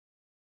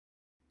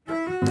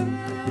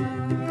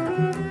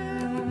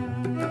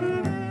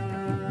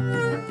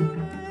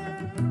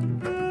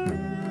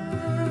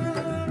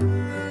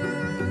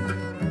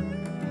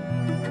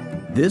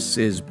This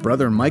is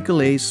Brother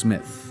Michael A.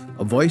 Smith,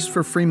 a voice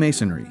for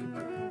Freemasonry,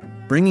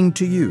 bringing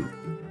to you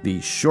the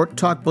Short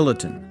Talk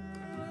Bulletin,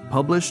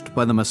 published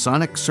by the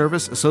Masonic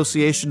Service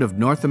Association of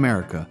North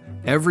America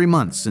every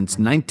month since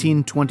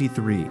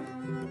 1923.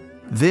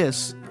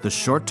 This, the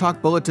Short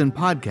Talk Bulletin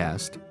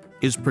Podcast,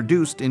 is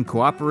produced in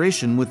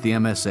cooperation with the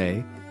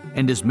MSA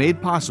and is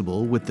made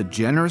possible with the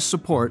generous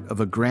support of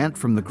a grant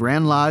from the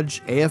Grand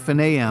Lodge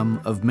AF&AM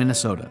of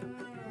Minnesota.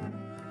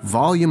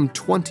 Volume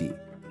 20,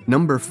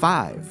 Number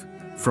 5,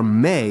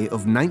 from May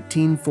of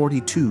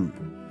 1942.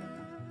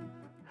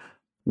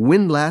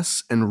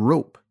 Windlass and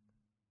Rope.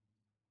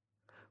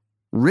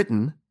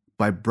 Written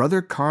by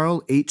Brother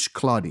Carl H.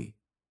 Claudy.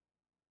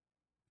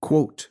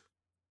 Quote,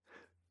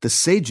 "The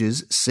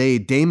sages say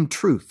Dame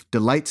Truth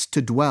delights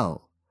to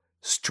dwell,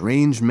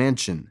 strange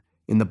mansion,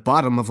 in the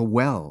bottom of a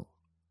well.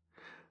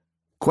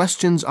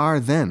 Questions are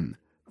then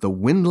the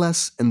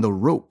windlass and the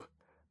rope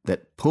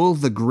that pull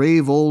the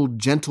grave old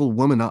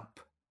gentlewoman up."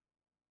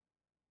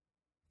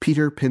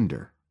 Peter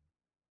Pinder.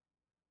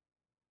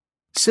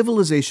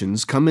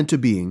 Civilizations come into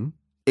being,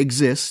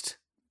 exist,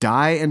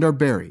 die, and are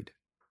buried.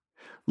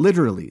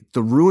 Literally,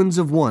 the ruins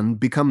of one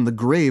become the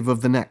grave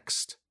of the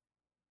next.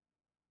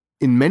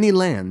 In many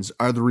lands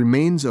are the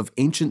remains of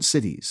ancient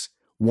cities,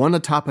 one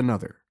atop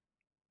another.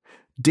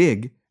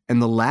 Dig,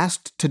 and the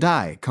last to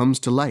die comes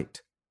to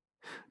light.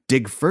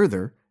 Dig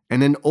further,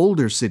 and an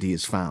older city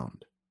is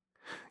found.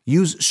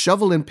 Use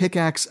shovel and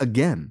pickaxe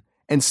again,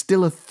 and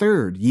still a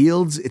third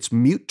yields its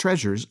mute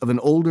treasures of an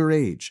older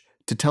age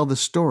to tell the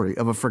story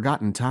of a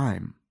forgotten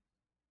time.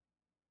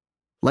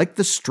 Like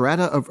the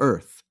strata of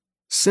earth,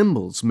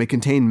 symbols may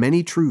contain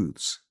many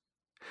truths.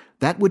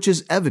 That which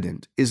is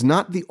evident is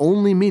not the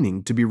only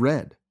meaning to be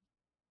read.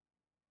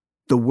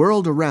 The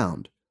world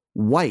around,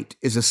 white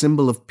is a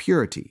symbol of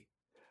purity,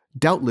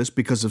 doubtless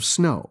because of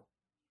snow.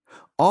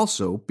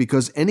 Also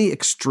because any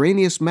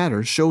extraneous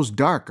matter shows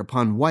dark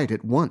upon white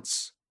at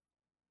once.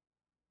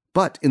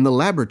 But in the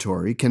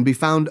laboratory can be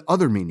found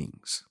other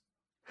meanings.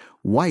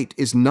 White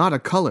is not a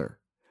color,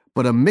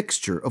 but a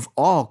mixture of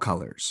all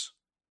colors.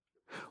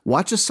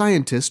 Watch a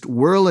scientist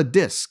whirl a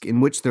disc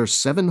in which there are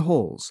 7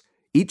 holes,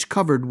 each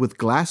covered with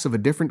glass of a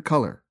different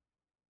color.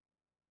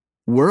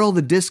 Whirl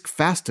the disc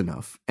fast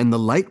enough, and the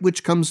light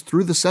which comes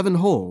through the 7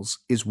 holes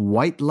is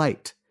white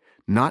light,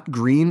 not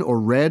green or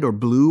red or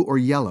blue or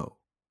yellow.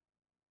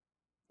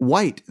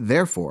 White,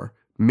 therefore,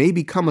 may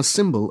become a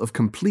symbol of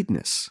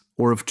completeness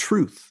or of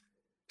truth,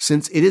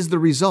 since it is the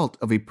result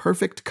of a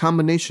perfect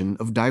combination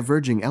of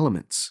diverging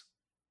elements.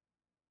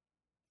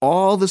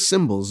 All the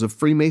symbols of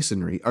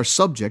Freemasonry are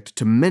subject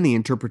to many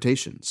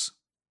interpretations.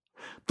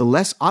 The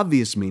less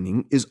obvious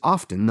meaning is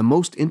often the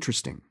most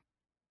interesting.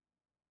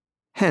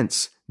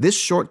 Hence, this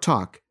short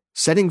talk,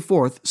 setting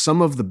forth some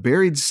of the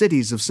buried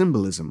cities of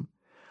symbolism,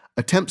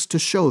 attempts to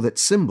show that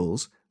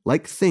symbols,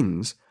 like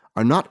things,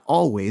 are not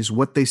always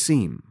what they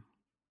seem.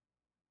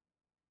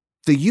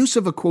 The use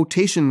of a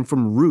quotation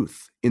from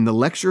Ruth in the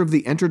lecture of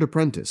the Entered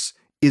Apprentice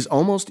is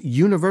almost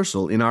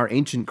universal in our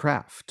ancient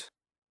craft.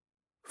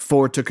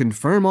 "For to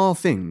confirm all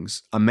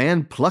things, a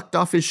man plucked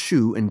off his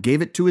shoe and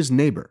gave it to his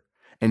neighbor,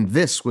 and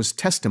this was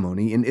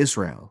testimony in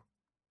Israel."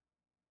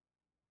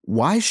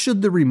 Why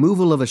should the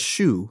removal of a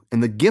shoe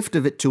and the gift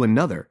of it to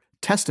another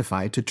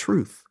testify to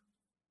truth?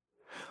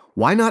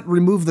 Why not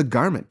remove the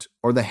garment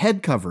or the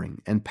head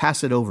covering and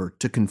pass it over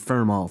to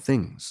confirm all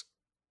things?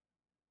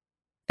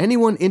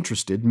 Anyone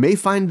interested may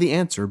find the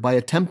answer by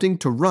attempting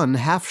to run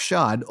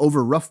half-shod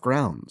over rough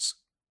grounds.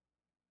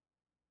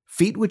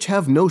 Feet which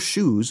have no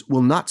shoes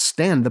will not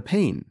stand the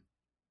pain.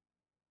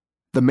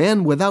 The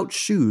man without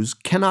shoes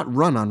cannot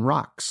run on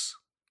rocks.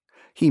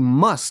 He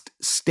must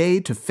stay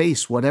to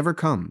face whatever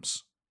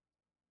comes.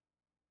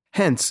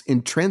 Hence,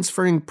 in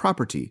transferring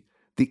property,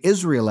 the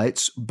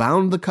Israelites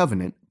bound the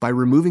covenant by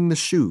removing the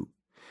shoe,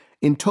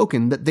 in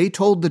token that they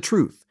told the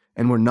truth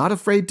and were not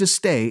afraid to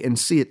stay and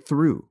see it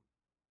through.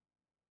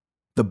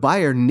 The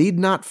buyer need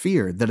not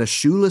fear that a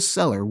shoeless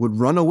seller would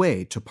run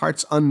away to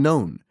parts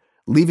unknown,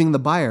 leaving the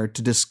buyer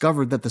to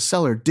discover that the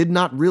seller did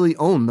not really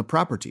own the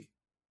property.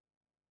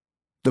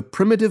 The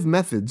primitive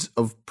methods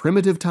of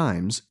primitive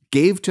times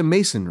gave to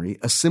Masonry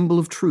a symbol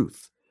of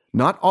truth,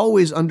 not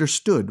always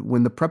understood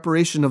when the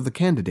preparation of the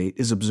candidate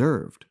is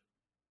observed.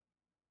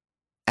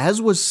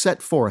 As was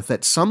set forth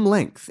at some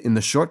length in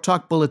the Short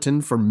Talk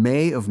Bulletin for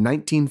May of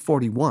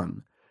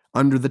 1941,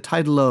 under the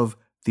title of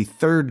The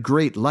Third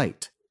Great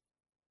Light,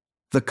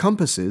 the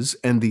compasses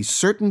and the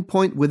certain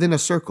point within a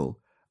circle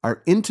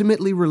are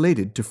intimately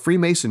related to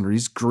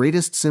Freemasonry's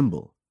greatest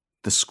symbol,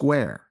 the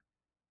square.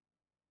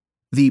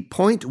 The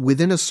point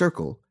within a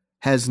circle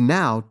has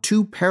now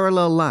 2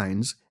 parallel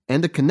lines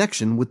and a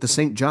connection with the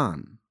St.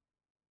 John.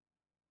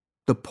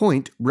 The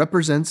point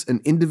represents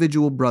an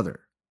individual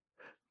brother.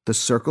 The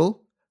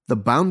circle, the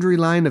boundary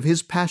line of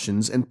his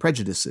passions and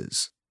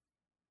prejudices.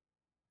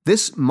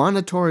 This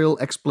monitorial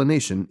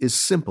explanation is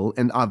simple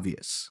and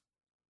obvious.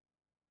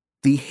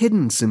 The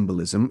hidden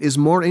symbolism is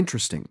more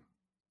interesting.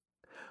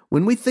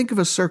 When we think of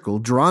a circle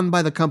drawn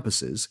by the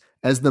compasses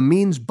as the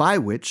means by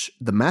which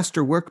the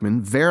master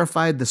workman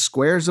verified the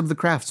squares of the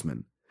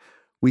craftsman,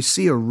 we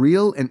see a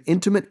real and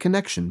intimate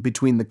connection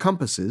between the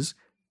compasses,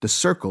 the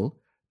circle,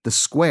 the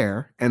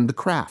square, and the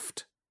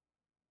craft.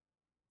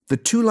 The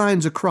two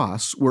lines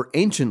across were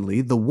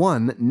anciently the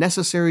one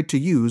necessary to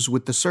use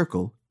with the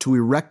circle to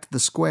erect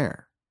the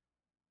square.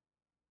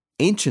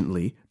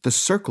 Anciently, the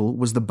circle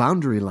was the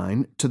boundary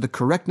line to the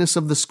correctness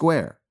of the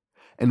square,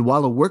 and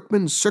while a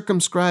workman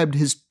circumscribed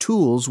his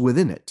tools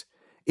within it,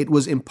 it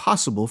was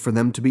impossible for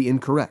them to be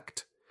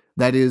incorrect,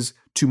 that is,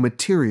 to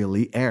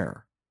materially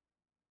err.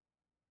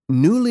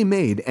 Newly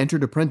made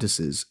entered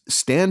apprentices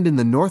stand in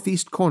the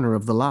northeast corner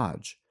of the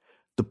lodge,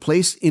 the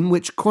place in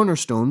which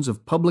cornerstones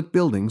of public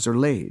buildings are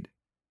laid.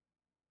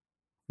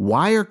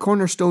 Why are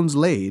cornerstones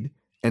laid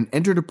and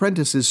entered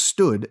apprentices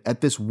stood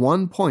at this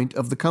one point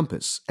of the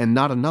compass and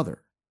not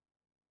another?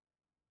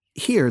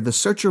 Here the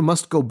searcher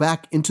must go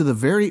back into the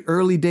very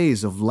early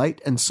days of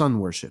light and sun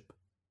worship.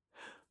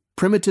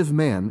 Primitive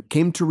man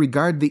came to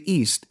regard the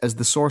east as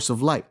the source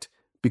of light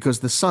because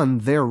the sun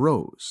there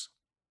rose.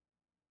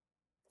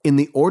 In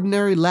the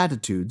ordinary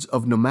latitudes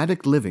of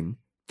nomadic living,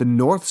 the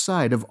north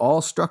side of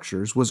all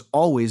structures was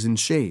always in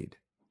shade,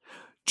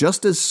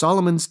 just as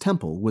Solomon's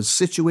temple was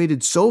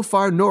situated so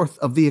far north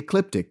of the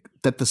ecliptic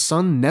that the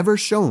sun never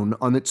shone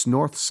on its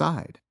north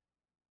side.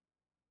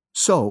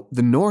 So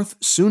the north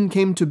soon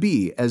came to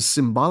be as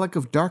symbolic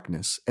of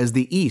darkness as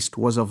the east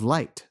was of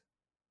light.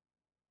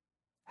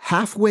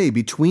 Halfway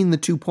between the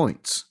 2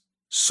 points,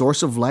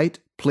 source of light,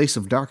 place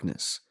of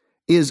darkness,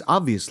 is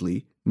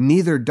obviously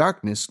neither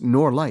darkness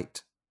nor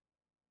light.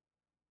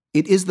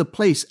 It is the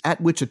place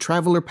at which a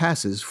traveler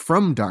passes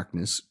from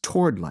darkness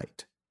toward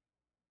light.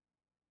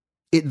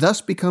 It thus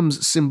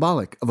becomes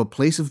symbolic of a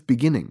place of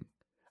beginning,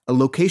 a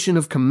location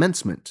of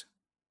commencement.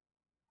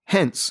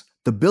 Hence,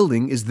 the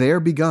building is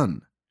there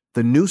begun.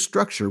 The new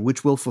structure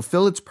which will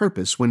fulfill its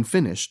purpose when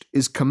finished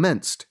is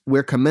commenced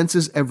where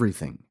commences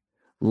everything,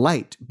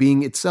 light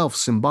being itself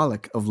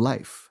symbolic of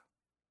life.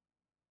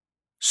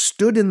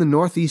 Stood in the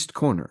northeast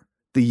corner,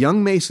 the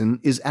young mason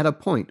is at a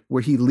point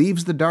where he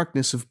leaves the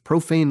darkness of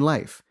profane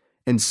life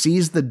and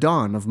sees the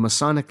dawn of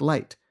Masonic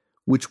light,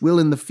 which will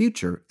in the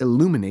future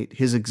illuminate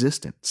his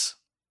existence.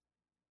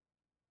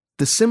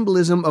 The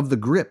symbolism of the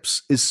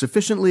grips is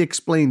sufficiently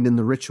explained in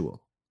the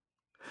ritual.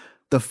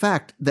 The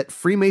fact that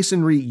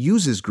Freemasonry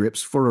uses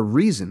grips for a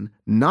reason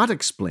not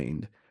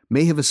explained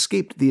may have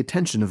escaped the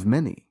attention of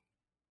many.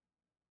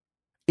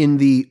 In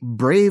the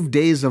brave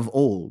days of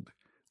old,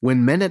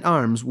 when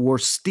men-at-arms wore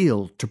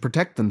steel to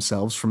protect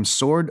themselves from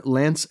sword,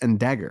 lance, and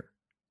dagger,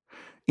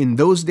 in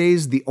those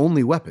days the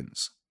only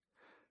weapons,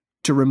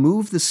 to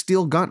remove the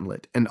steel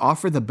gauntlet and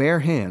offer the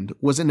bare hand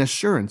was an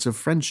assurance of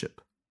friendship.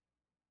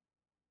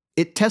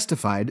 It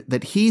testified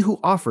that he who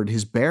offered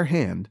his bare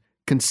hand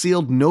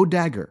concealed no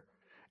dagger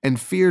and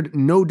feared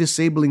no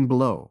disabling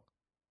blow.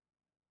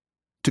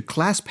 To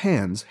clasp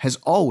hands has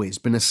always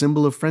been a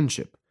symbol of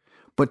friendship,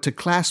 but to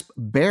clasp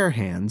bare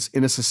hands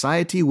in a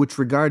society which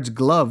regards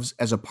gloves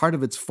as a part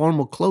of its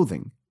formal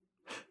clothing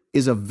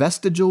is a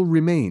vestigial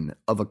remain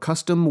of a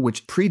custom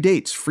which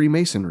predates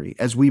Freemasonry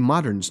as we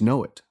moderns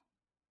know it.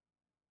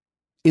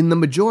 In the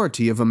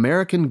majority of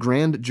American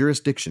grand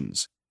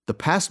jurisdictions, the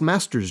past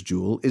master's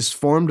jewel is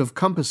formed of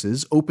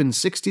compasses open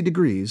 60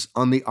 degrees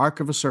on the arc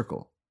of a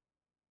circle.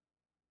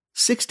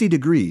 60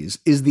 degrees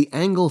is the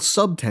angle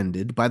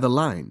subtended by the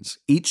lines,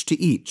 each to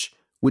each,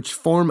 which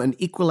form an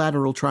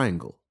equilateral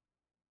triangle.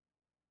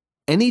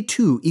 Any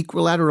two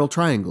equilateral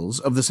triangles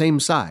of the same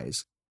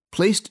size,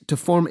 placed to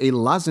form a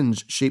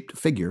lozenge-shaped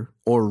figure,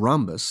 or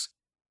rhombus,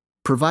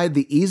 provide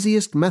the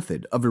easiest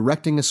method of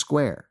erecting a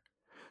square,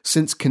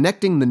 since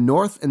connecting the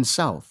north and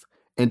south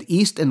and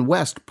east and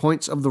west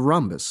points of the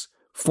rhombus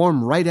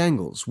form right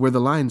angles where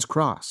the lines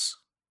cross.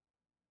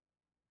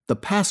 The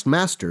past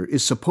master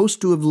is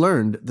supposed to have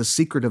learned the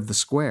secret of the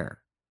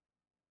square.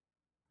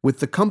 With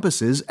the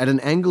compasses at an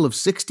angle of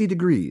 60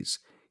 degrees,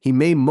 he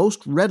may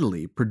most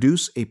readily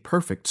produce a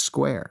perfect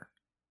square.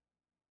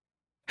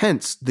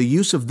 Hence, the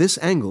use of this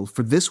angle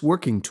for this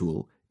working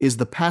tool is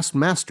the past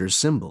master's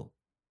symbol.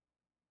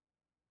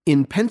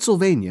 In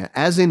Pennsylvania,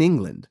 as in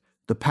England,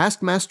 the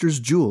past master's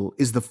jewel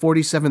is the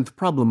 47th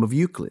problem of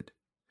Euclid,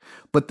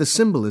 but the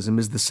symbolism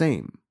is the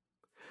same,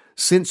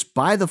 since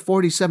by the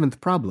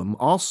 47th problem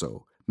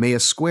also may a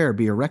square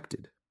be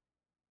erected.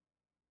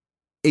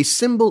 A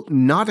symbol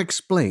not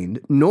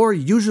explained nor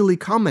usually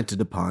commented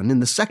upon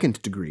in the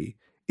second degree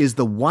is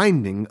the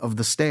winding of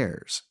the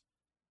stairs.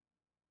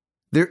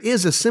 There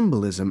is a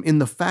symbolism in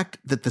the fact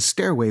that the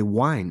stairway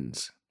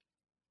winds.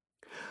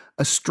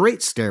 A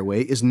straight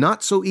stairway is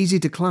not so easy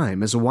to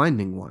climb as a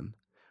winding one,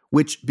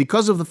 which,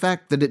 because of the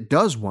fact that it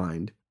does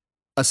wind,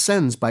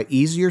 ascends by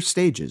easier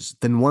stages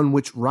than one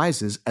which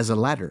rises as a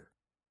ladder.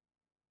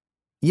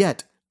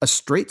 Yet, a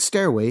straight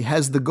stairway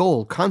has the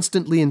goal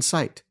constantly in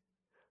sight.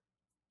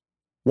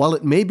 While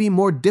it may be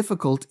more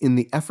difficult in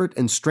the effort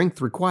and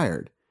strength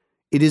required,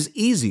 it is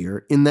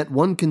easier in that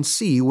one can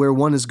see where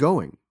one is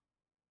going.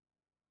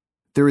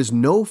 There is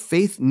no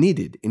faith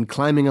needed in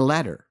climbing a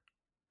ladder.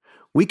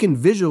 We can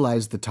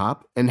visualize the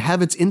top and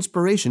have its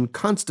inspiration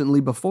constantly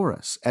before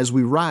us as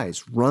we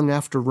rise rung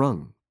after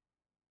rung.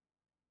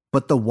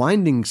 But the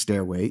winding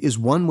stairway is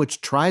one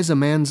which tries a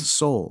man's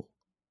soul.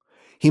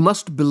 He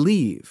must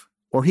believe,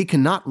 or he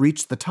cannot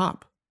reach the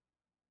top.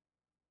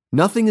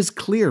 Nothing is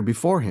clear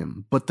before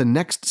him but the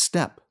next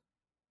step.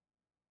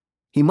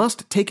 He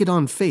must take it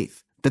on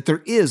faith that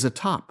there is a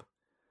top,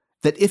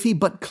 that if he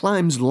but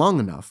climbs long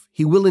enough,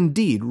 he will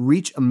indeed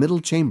reach a middle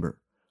chamber,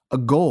 a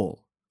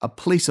goal, a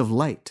place of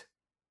light.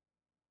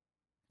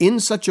 In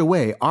such a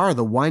way are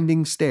the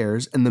winding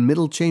stairs and the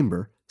middle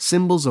chamber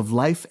symbols of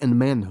life and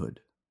manhood.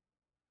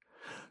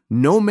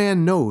 No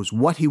man knows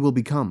what he will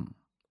become.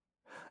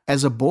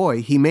 As a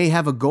boy, he may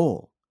have a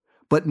goal,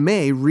 but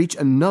may reach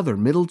another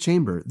middle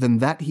chamber than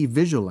that he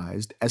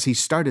visualized as he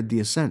started the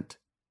ascent.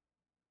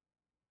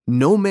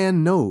 No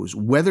man knows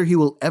whether he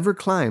will ever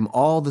climb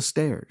all the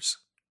stairs.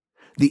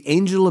 The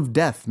angel of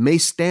death may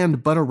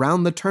stand but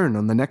around the turn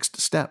on the next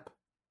step.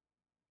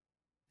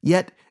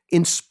 Yet,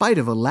 in spite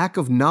of a lack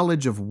of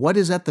knowledge of what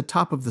is at the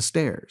top of the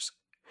stairs,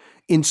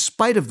 in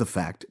spite of the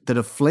fact that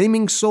a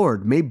flaming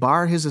sword may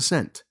bar his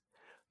ascent,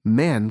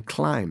 man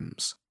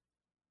climbs.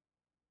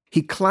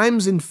 He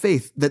climbs in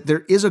faith that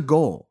there is a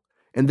goal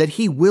and that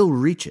he will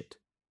reach it.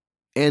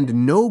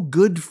 And no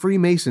good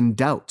Freemason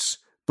doubts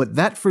but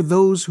that for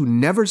those who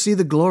never see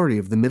the glory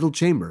of the middle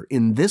chamber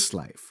in this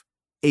life,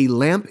 a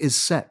lamp is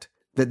set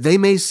that they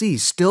may see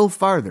still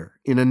farther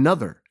in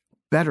another,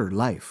 better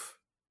life.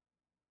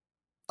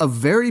 A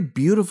very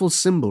beautiful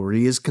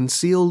symbolry is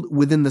concealed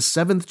within the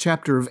 7th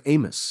chapter of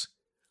Amos,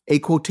 a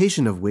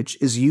quotation of which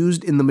is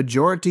used in the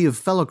majority of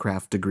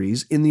fellowcraft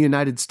degrees in the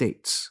United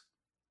States.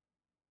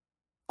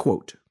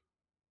 Quote,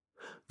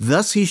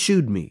 "Thus he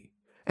shewed me,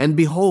 and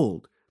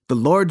behold, the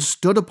Lord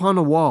stood upon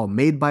a wall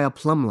made by a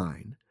plumb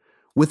line,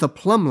 with a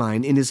plumb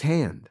line in his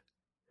hand.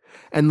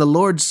 And the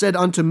Lord said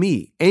unto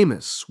me,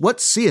 Amos, what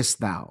seest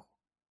thou?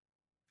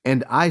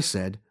 And I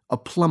said, A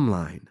plumb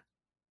line.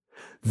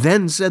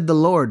 Then said the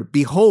Lord,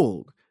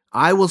 Behold,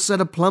 I will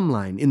set a plumb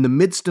line in the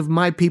midst of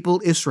my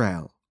people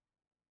Israel.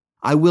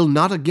 I will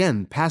not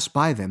again pass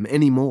by them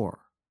any more."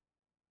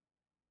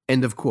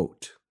 End of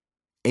quote.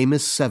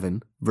 Amos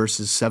 7,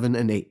 verses 7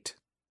 and 8.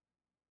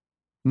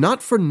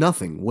 Not for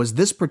nothing was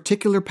this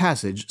particular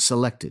passage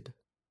selected.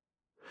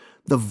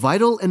 The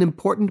vital and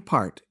important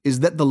part is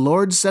that the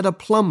Lord set a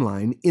plumb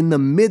line in the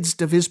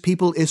midst of his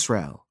people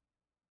Israel.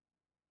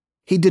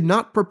 He did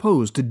not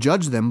propose to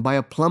judge them by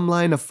a plumb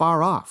line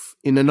afar off,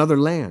 in another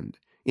land,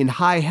 in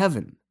high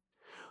heaven,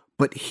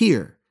 but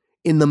here,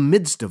 in the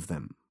midst of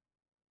them.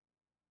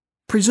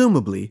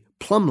 Presumably,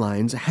 plumb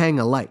lines hang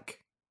alike.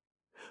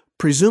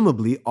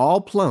 Presumably,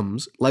 all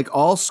plumbs, like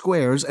all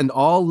squares and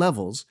all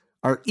levels,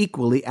 are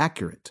equally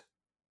accurate.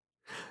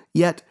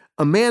 Yet,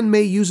 a man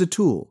may use a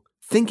tool,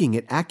 thinking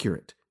it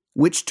accurate,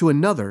 which to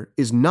another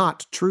is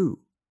not true.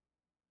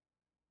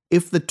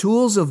 If the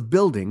tools of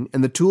building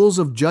and the tools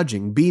of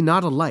judging be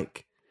not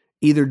alike,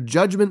 either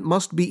judgment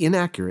must be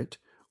inaccurate,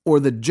 or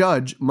the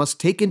judge must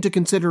take into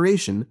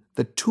consideration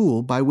the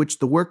tool by which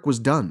the work was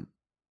done.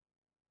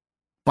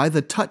 By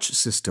the touch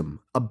system,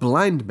 a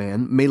blind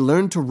man may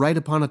learn to write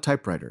upon a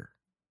typewriter.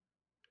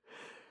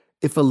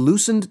 If a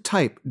loosened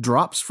type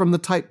drops from the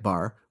type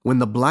bar when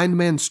the blind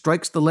man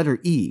strikes the letter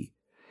E,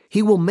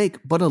 he will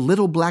make but a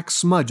little black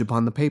smudge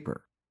upon the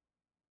paper.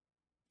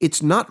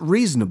 It's not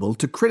reasonable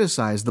to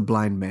criticize the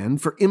blind man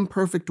for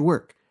imperfect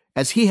work,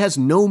 as he has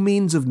no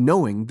means of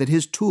knowing that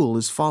his tool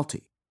is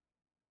faulty.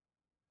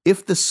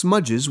 If the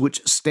smudges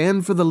which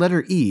stand for the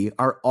letter E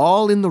are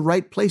all in the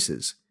right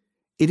places,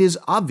 it is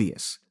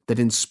obvious that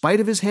in spite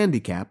of his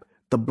handicap,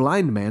 the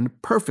blind man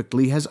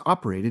perfectly has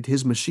operated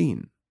his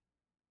machine.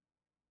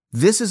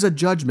 This is a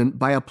judgment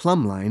by a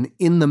plumb line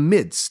in the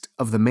midst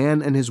of the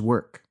man and his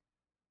work.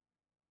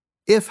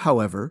 If,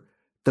 however,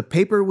 the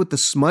paper with the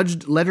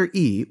smudged letter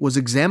E was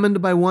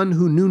examined by one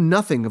who knew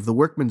nothing of the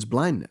workman's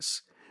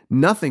blindness,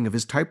 nothing of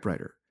his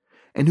typewriter,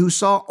 and who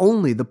saw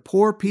only the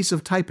poor piece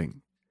of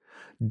typing,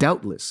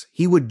 doubtless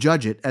he would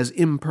judge it as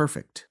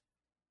imperfect.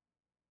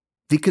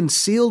 The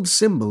concealed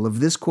symbol of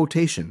this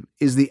quotation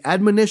is the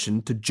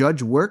admonition to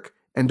judge work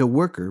and a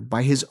worker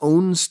by his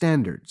own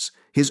standards,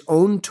 his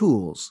own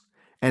tools,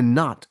 and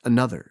not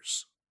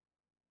another's.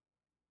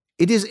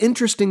 It is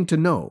interesting to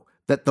know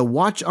that the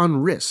watch on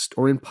wrist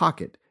or in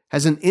pocket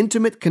has an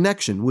intimate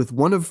connection with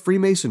one of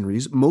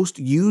Freemasonry's most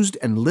used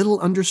and little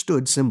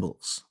understood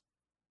symbols.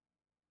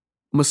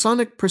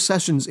 Masonic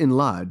processions in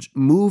lodge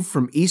move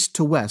from east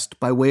to west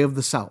by way of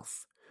the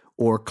south,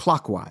 or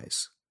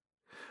clockwise.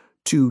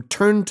 To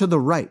turn to the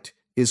right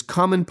is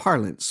common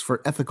parlance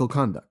for ethical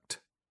conduct.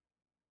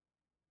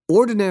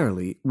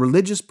 Ordinarily,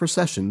 religious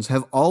processions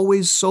have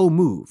always so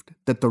moved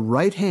that the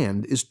right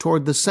hand is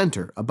toward the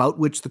center about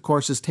which the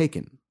course is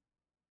taken.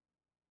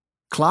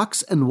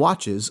 Clocks and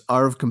watches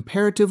are of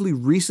comparatively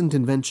recent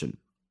invention.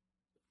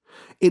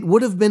 It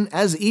would have been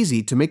as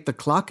easy to make the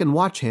clock and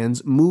watch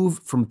hands move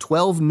from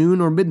 12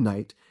 noon or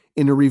midnight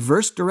in a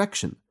reverse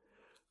direction,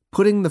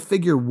 putting the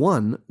figure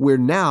 1 where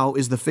now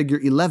is the figure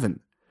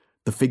 11,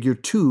 the figure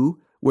 2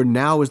 where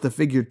now is the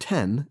figure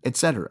 10,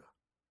 etc.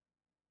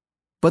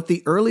 But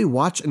the early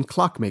watch and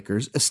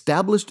clockmakers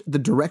established the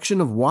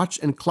direction of watch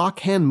and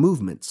clock hand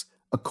movements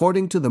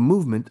according to the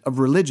movement of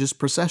religious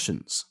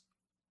processions.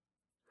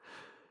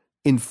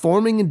 In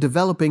forming and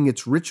developing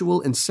its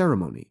ritual and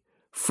ceremony,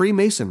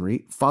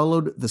 Freemasonry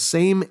followed the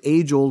same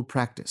age-old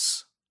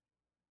practice.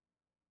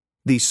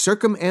 The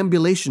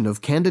circumambulation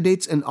of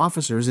candidates and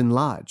officers in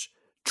lodge,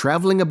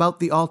 traveling about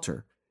the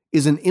altar,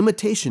 is an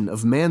imitation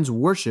of man's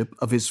worship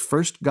of his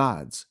first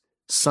gods,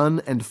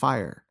 sun and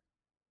fire.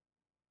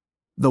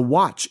 The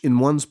watch in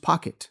one's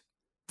pocket,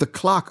 the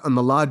clock on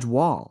the lodge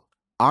wall,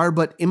 are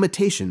but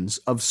imitations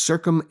of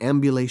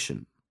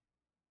circumambulation.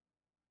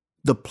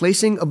 The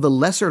placing of the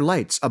lesser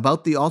lights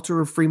about the altar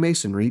of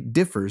Freemasonry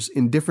differs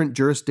in different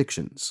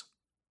jurisdictions.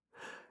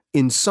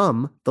 In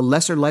some, the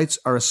lesser lights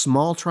are a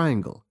small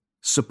triangle,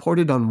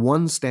 supported on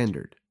one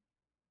standard.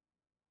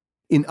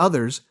 In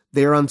others,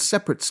 they are on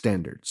separate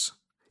standards,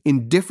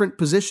 in different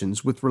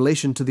positions with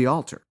relation to the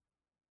altar.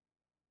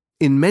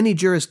 In many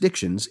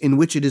jurisdictions in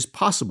which it is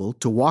possible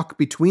to walk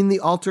between the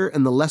altar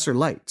and the lesser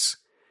lights,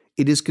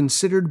 it is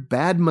considered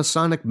bad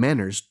Masonic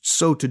manners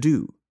so to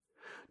do,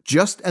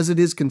 just as it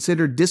is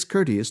considered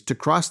discourteous to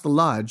cross the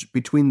lodge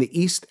between the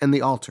east and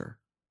the altar.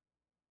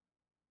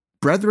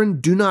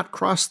 Brethren do not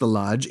cross the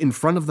lodge in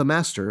front of the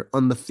master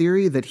on the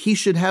theory that he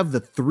should have the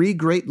 3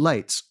 great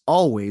lights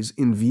always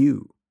in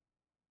view.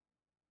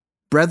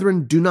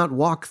 Brethren do not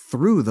walk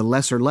through the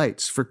lesser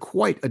lights for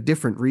quite a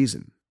different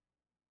reason.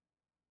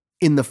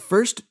 In the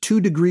first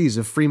 2 degrees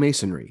of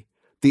Freemasonry,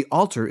 the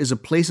altar is a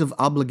place of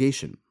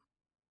obligation.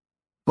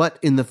 But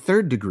in the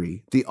 3rd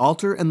degree, the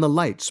altar and the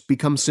lights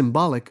become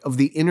symbolic of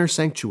the inner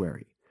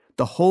sanctuary,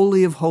 the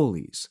Holy of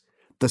Holies,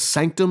 the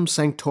Sanctum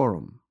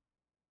Sanctorum.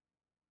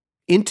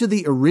 Into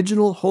the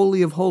original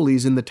Holy of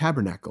Holies in the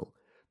tabernacle,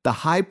 the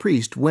high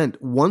priest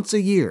went once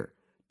a year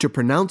to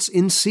pronounce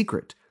in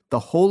secret the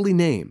holy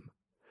name,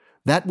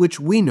 that which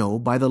we know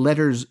by the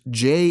letters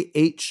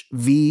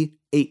JHVH,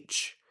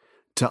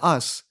 to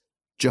us,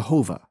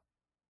 Jehovah.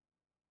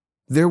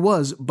 There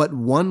was but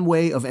one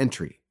way of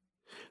entry.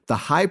 The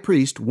high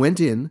priest went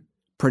in,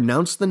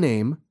 pronounced the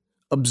name,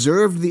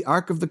 observed the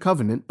Ark of the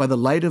Covenant by the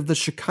light of the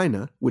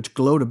Shekinah which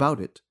glowed about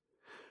it,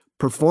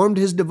 performed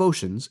his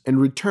devotions,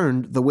 and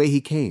returned the way he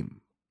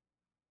came.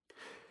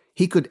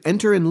 He could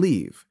enter and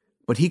leave,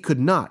 but he could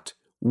not,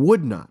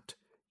 would not,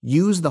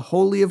 use the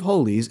Holy of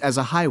Holies as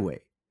a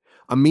highway,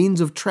 a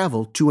means of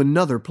travel to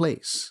another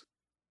place.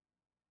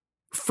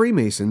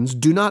 Freemasons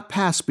do not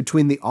pass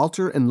between the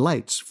altar and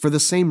lights for the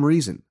same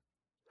reason.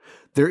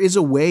 There is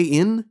a way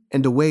in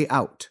and a way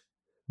out,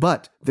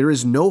 but there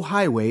is no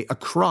highway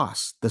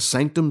across the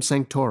Sanctum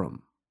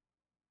Sanctorum.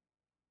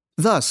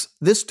 Thus,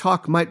 this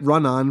talk might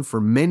run on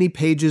for many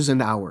pages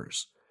and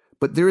hours,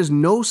 but there is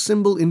no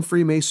symbol in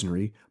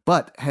Freemasonry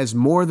but has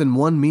more than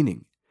one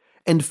meaning,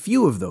 and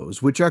few of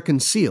those which are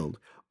concealed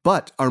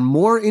but are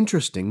more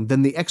interesting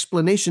than the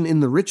explanation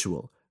in the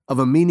ritual of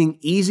a meaning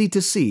easy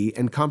to see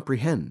and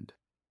comprehend.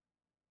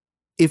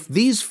 If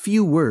these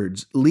few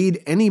words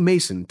lead any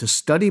Mason to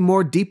study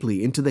more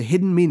deeply into the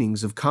hidden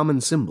meanings of common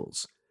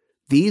symbols,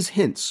 these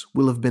hints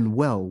will have been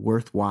well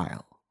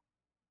worthwhile.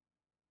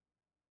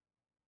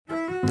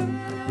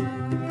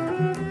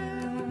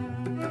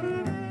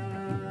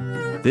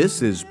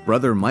 This is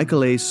Brother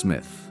Michael A.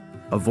 Smith,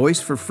 a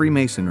voice for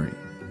Freemasonry,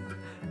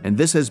 and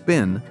this has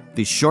been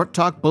the Short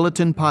Talk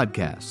Bulletin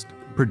Podcast,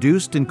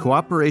 produced in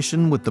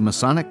cooperation with the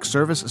Masonic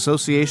Service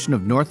Association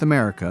of North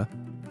America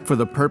for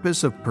the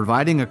purpose of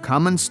providing a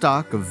common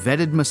stock of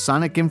vetted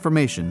Masonic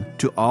information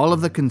to all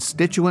of the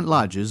constituent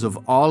lodges of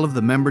all of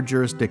the member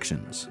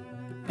jurisdictions,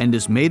 and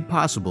is made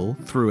possible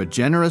through a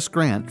generous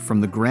grant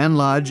from the Grand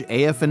Lodge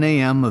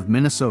AF&AM of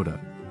Minnesota,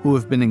 who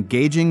have been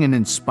engaging and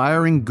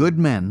inspiring good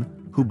men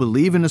who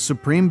believe in a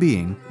supreme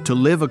being to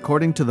live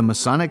according to the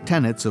Masonic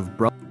tenets of